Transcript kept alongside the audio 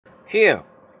Here,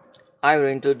 I will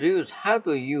introduce how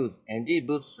to use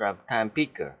ng-bootstrap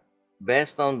Timepicker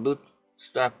based on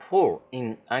Bootstrap4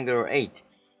 in Angular 8.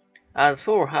 As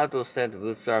for how to set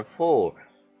Bootstrap4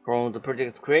 from the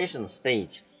project creation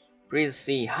stage, please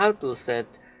see how to set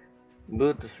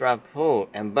Bootstrap4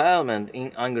 environment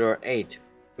in Angular 8,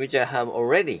 which I have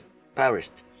already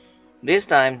published. This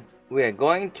time, we are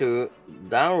going to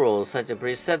download such a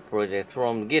preset project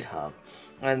from GitHub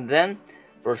and then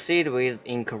proceed with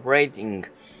incorporating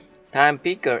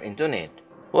Timepicker into it.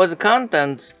 For the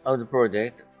contents of the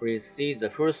project, please see the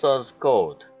full source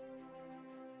code.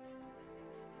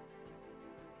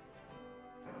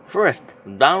 First,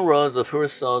 download the full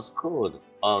source code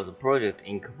of the project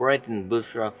incorporating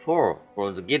Bootstrap4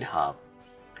 from the GitHub.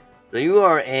 The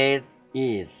URL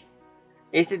is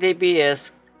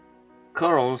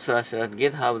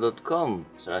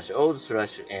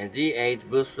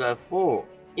https://github.com/old/ng8bootstrap4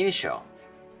 initial.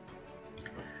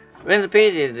 When the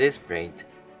page is displayed,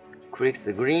 click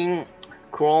the green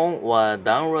Clone or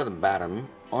Download button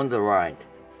on the right.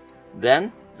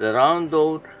 Then the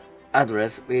download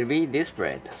address will be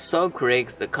displayed, so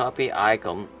click the copy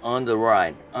icon on the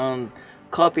right and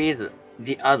copy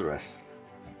the address.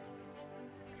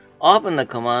 Open the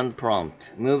command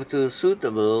prompt, move to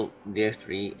suitable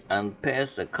directory and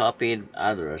paste the copied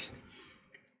address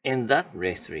in that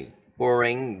directory,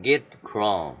 following git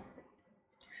clone.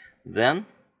 Then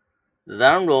the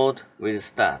download will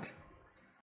start.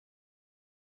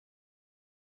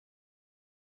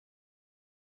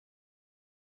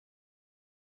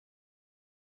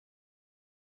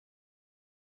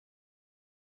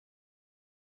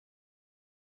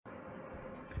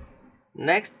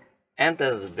 Next,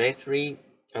 enter the directory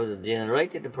of the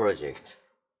generated project.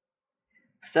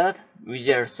 Start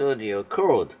Visual Studio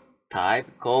Code,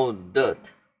 type code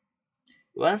dot.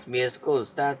 Once VS Code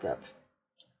starts up,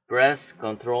 press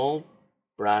Ctrl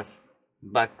plus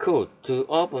backcode to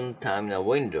open terminal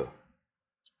window,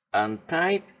 and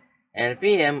type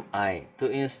npmi to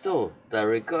install the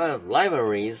required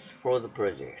libraries for the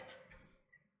project.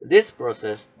 This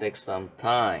process takes some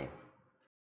time.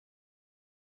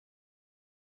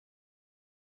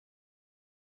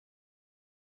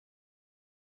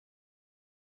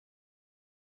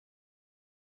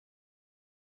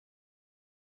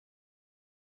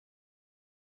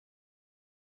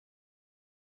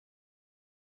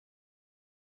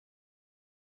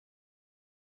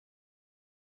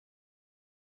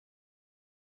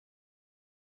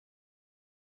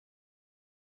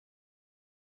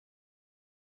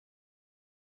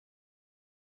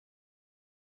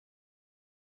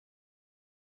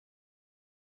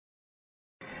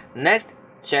 Next,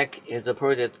 check if the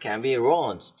project can be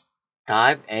launched.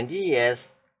 Type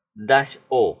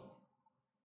ngs-o.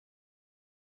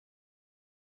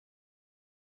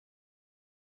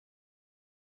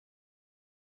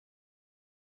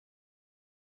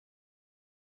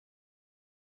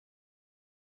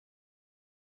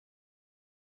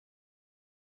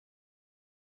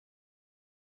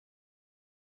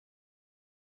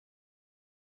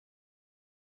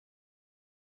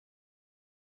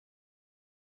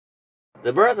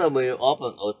 The browser will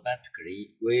open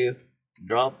automatically with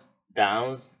drop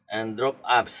downs and drop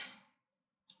ups.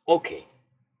 OK.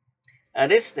 At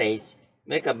this stage,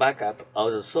 make a backup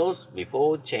of the source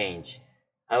before change.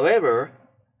 However,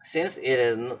 since it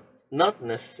is not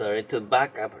necessary to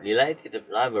back up related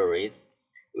libraries,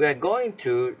 we are going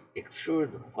to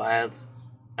extrude files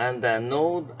under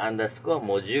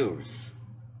node_modules.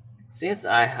 Since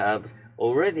I have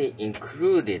already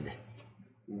included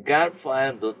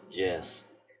gulp_file.js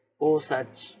for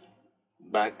such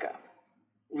backup,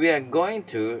 we are going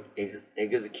to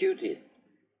execute it.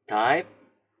 Type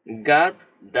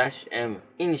gulp-m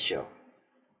initial.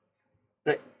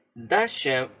 The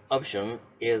 -m option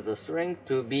is the string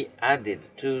to be added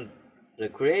to the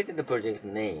created project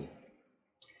name.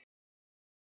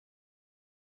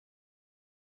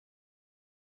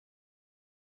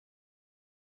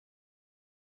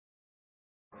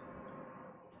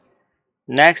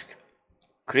 Next,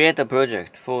 create a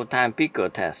project for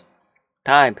Timepicker test.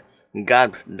 Type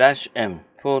gulp-m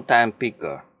for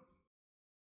Timepicker.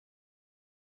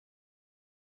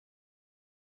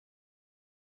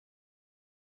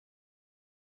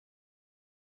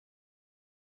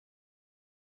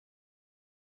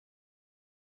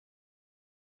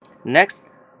 Next,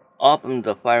 open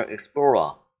the File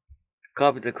Explorer.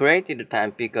 Copy the created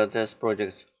Timepicker test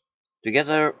project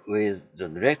together with the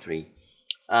directory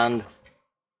and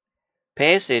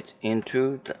paste it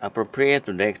into the appropriate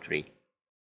directory.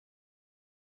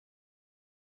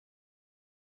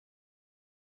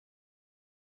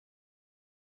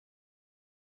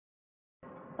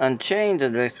 and change the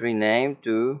directory name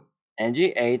to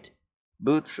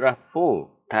ng-bootstrap4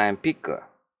 Timepicker.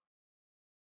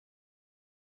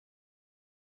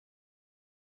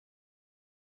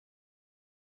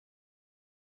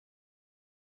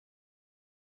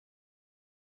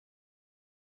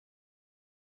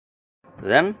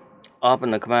 Then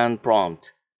open the command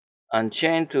prompt and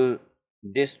change to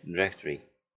this directory.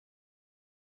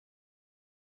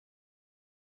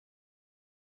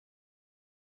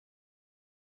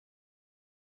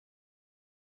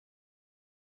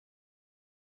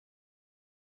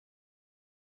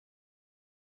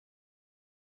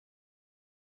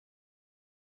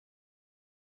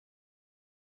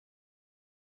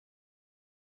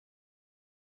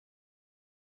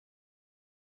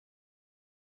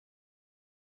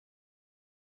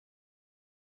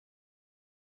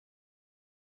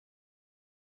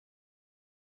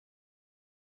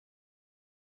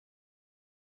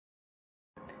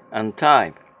 And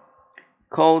type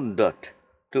code dot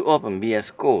to open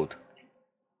VS Code.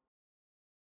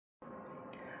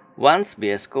 Once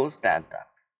VS Code starts up,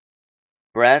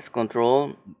 press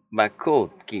Ctrl by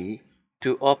Code key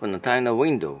to open the title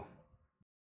window.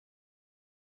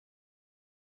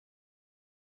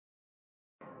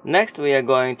 Next, we are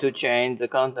going to change the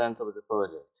contents of the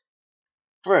project.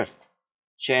 First,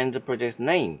 change the project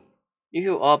name. If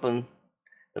you open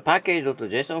the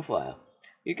package.json file,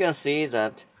 you can see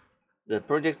that the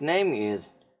project name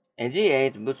is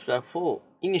ng8bootstrap4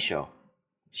 initial.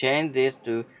 Change this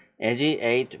to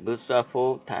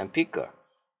ng8bootstrap4 Timepicker.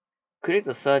 Click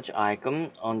the search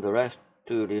icon on the left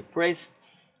to replace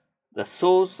the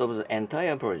source of the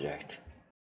entire project.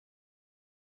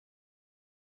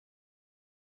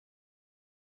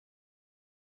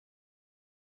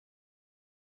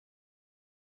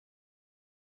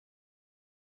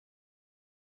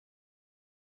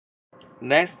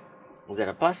 Next, there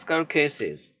are Pascal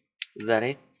cases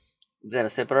that are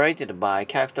separated by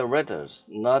capital letters,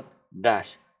 not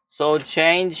dash. So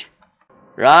change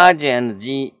large and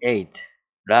G8,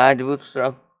 large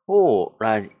bootstrap 4,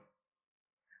 large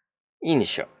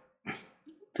initial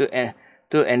to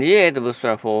ng8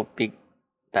 bootstrap 4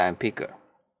 Timepicker.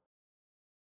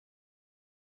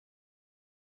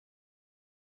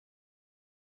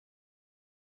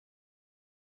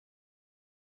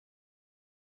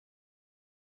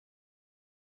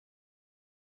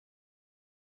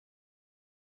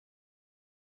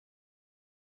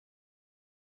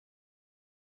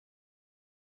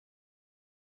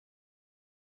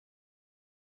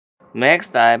 Next,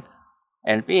 type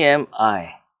npm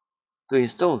I to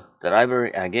install the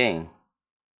library again.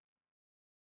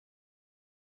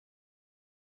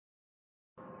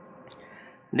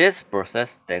 This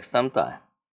process takes some time.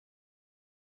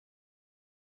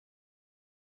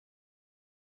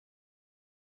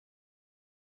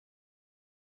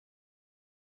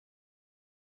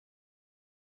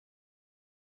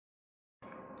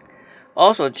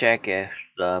 Also check if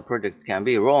the project can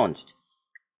be launched.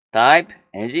 Type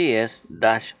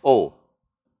ngs-o.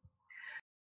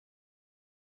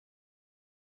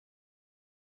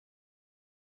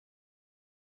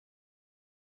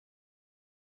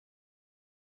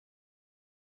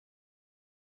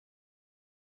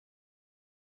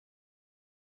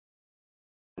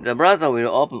 The browser will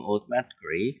open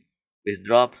automatically with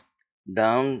drop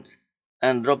downs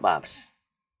and drop ups.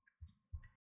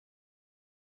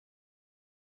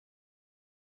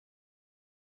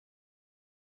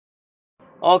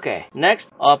 Okay, next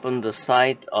open the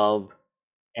site of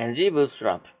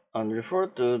ng-bootstrap and refer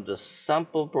to the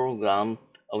sample program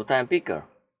of Timepicker.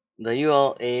 The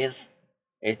URL is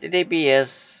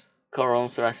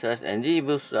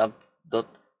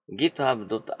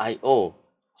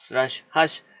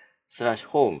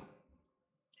https://ngbootstrap.github.io/home.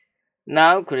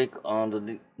 Now click on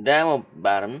the demo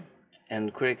button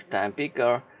and click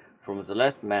Timepicker from the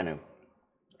left menu.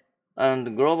 And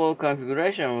the global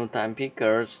configuration of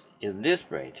Timepickers is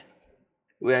displayed.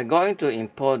 We are going to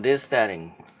import this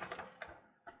setting.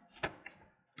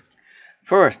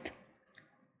 First,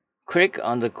 click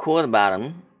on the code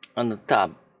button on the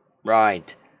top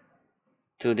right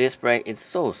to display its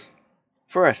source.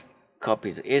 First,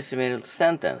 copy the estimated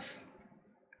sentence.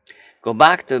 Go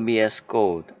back to VS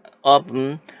Code.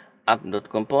 Open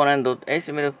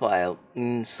app.component.html file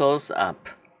in source app.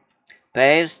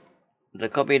 Paste the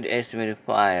copied estimated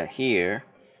file here.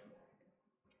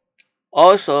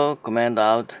 Also, comment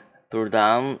out, pull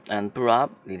down, and pull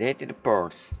up related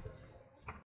ports.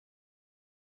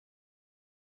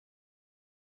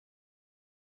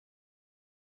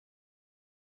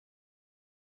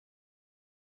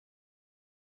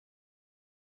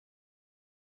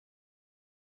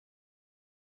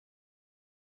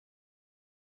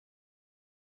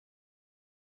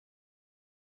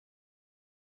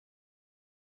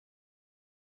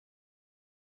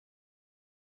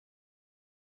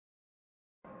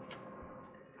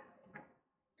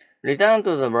 Return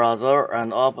to the browser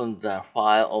and open the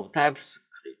file of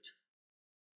TypeScript.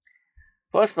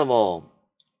 First of all,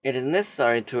 it is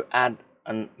necessary to add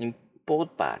an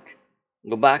import path.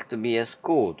 Go back to VS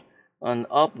Code and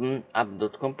open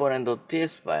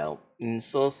app.component.ts file in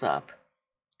source app.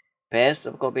 Paste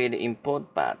the copied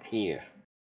import path here.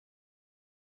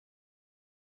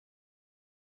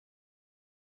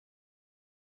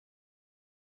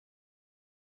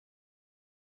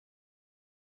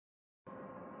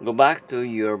 Go back to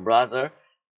your browser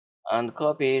and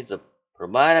copy the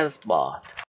provided path.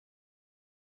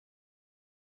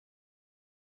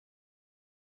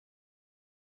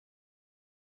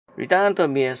 Return to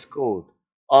VS Code,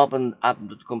 open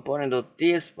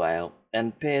app.component.ts file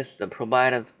and paste the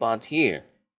provided path here.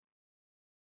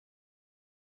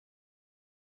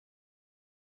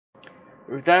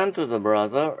 Return to the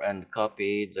browser and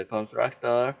copy the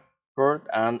constructor, port,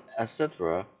 and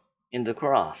etc. in the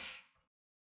class.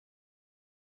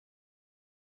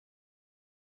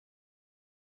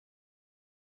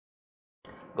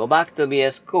 Go back to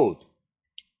VS Code,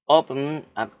 open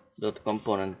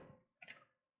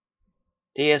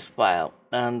app.component.ts file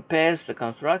and paste the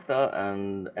constructor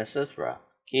and etc.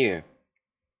 here.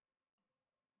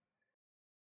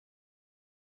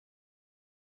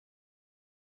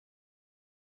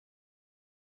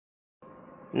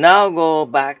 Now go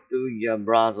back to your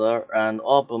browser and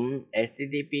open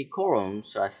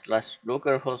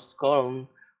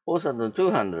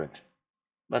http://localhost:400200,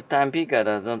 but Timepicker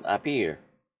does not appear.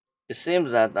 It seems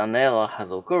that an error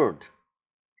has occurred.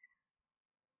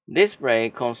 Display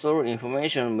console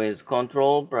information with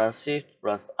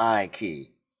Ctrl+Shift+I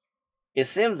key. It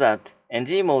seems that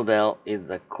ng-model is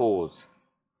the cause.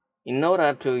 In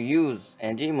order to use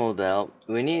ng-model,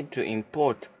 we need to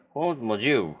import home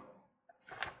module.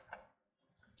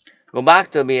 Go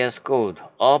back to VS Code,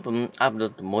 open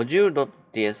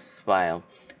app.module.ts file,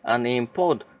 and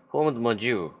import home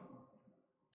module.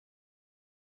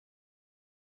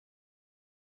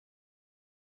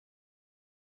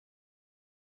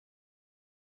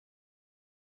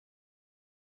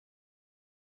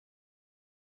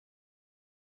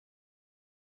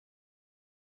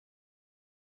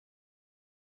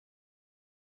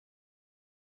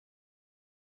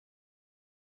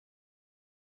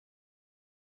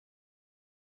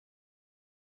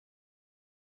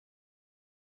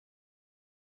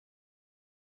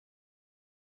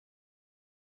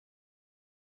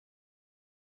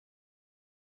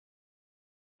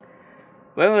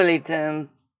 When we return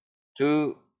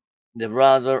to the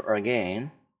browser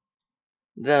again,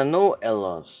 there are no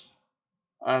errors,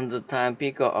 and the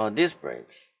Timepicker are displayed.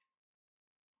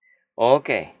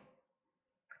 Okay.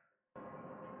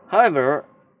 However,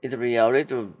 it will be a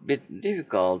little bit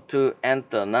difficult to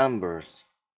enter numbers,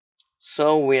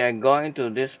 so we are going to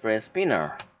display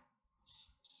spinner.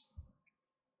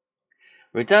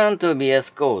 Return to VS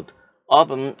Code,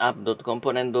 open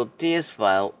app.component.ts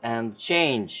file and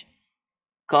change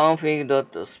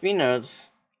config.spinners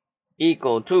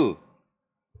equal to.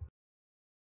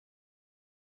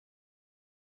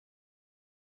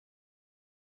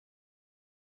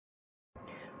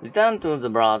 Return to the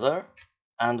browser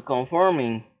and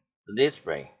confirming the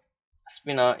display.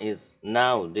 Spinner is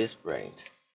now displayed.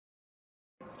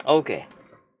 Okay.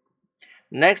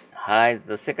 Next, hide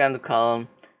the second column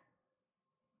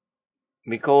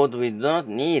because we do not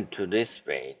need to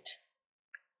display it.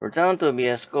 Return to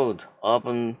VS Code,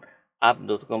 open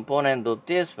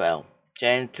app.component.ts file,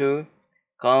 change to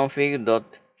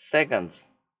config.seconds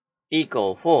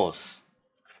equal false.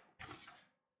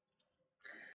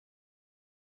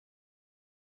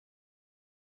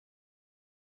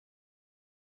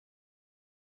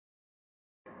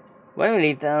 When we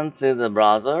return to the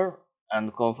browser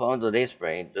and confirm the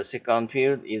display, the second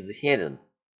field is hidden.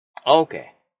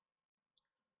 Okay.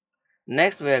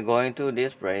 Next, we are going to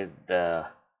display the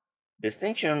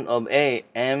distinction of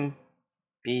AM,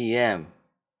 PM.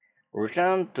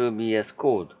 Return to VS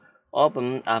Code,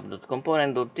 open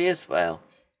app.component.ts file,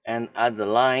 and add the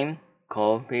line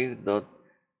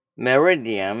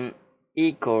config.meridian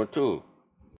equal to.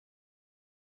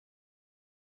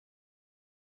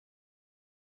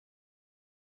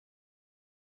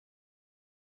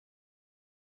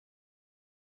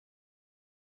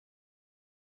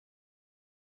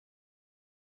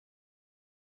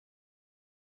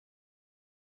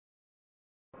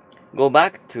 Go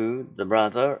back to the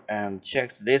browser and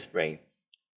check the display.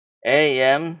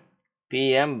 AM,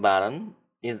 PM button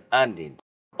is added.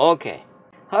 Okay.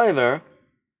 However,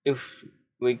 if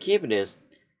we keep this,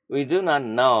 we do not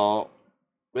know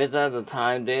whether the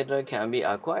time data can be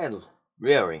acquired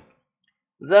really.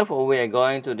 Therefore, we are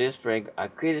going to display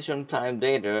acquisition time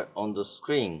data on the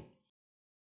screen.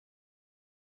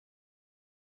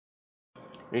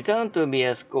 Return to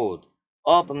VS Code.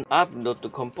 Open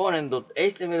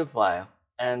app.component.html file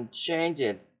and change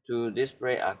it to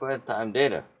display acquired time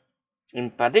data. In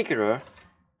particular,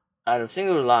 add a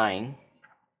single line,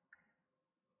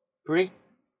 print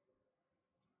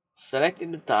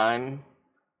selected time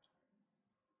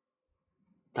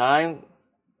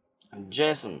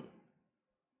JSON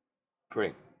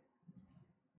print.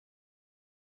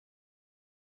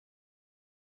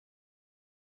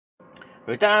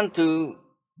 Return to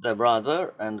the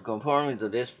browser and confirm with the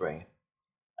display.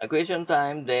 Acquisition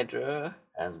time data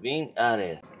has been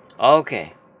added.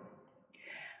 Okay.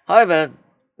 However,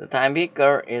 the time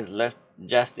picker is left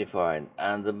justified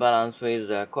and the balance with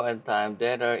the acquired time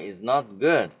data is not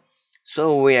good.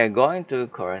 So we are going to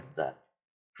correct that.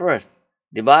 First,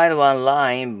 divide one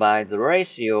line by the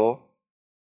ratio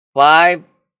 5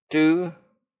 to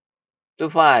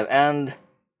 5 and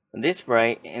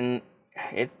display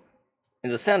it in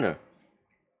the center.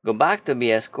 Go back to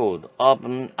VS Code,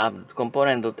 open up the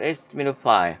component.html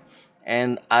file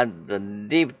and add the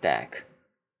div tag.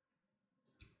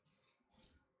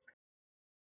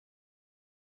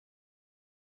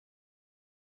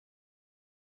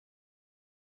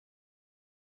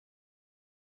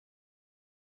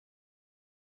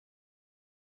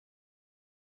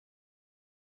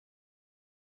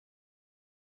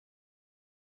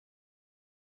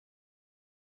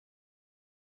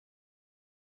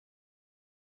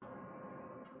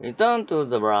 Return to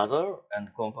the browser and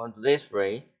confirm the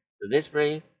display. The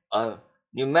display of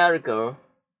numerical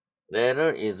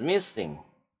letter is missing.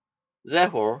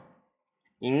 Therefore,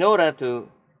 in order to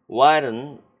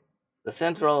widen the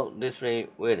central display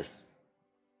width,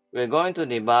 we are going to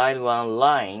divide one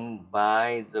line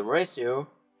by the ratio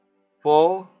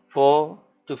 4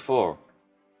 to 4.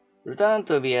 Return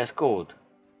to VS Code.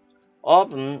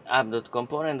 Open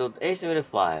app.component.html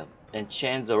file and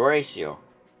change the ratio.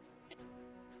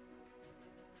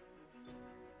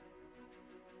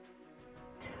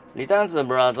 Return to the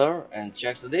browser and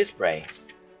check the display.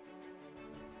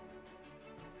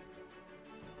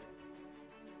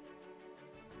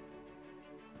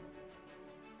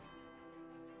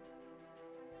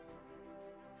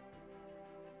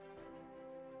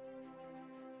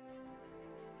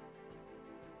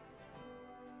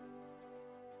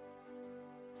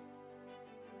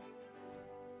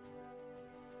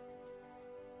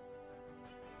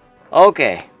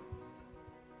 Okay.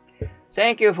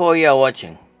 Thank you for your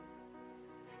watching.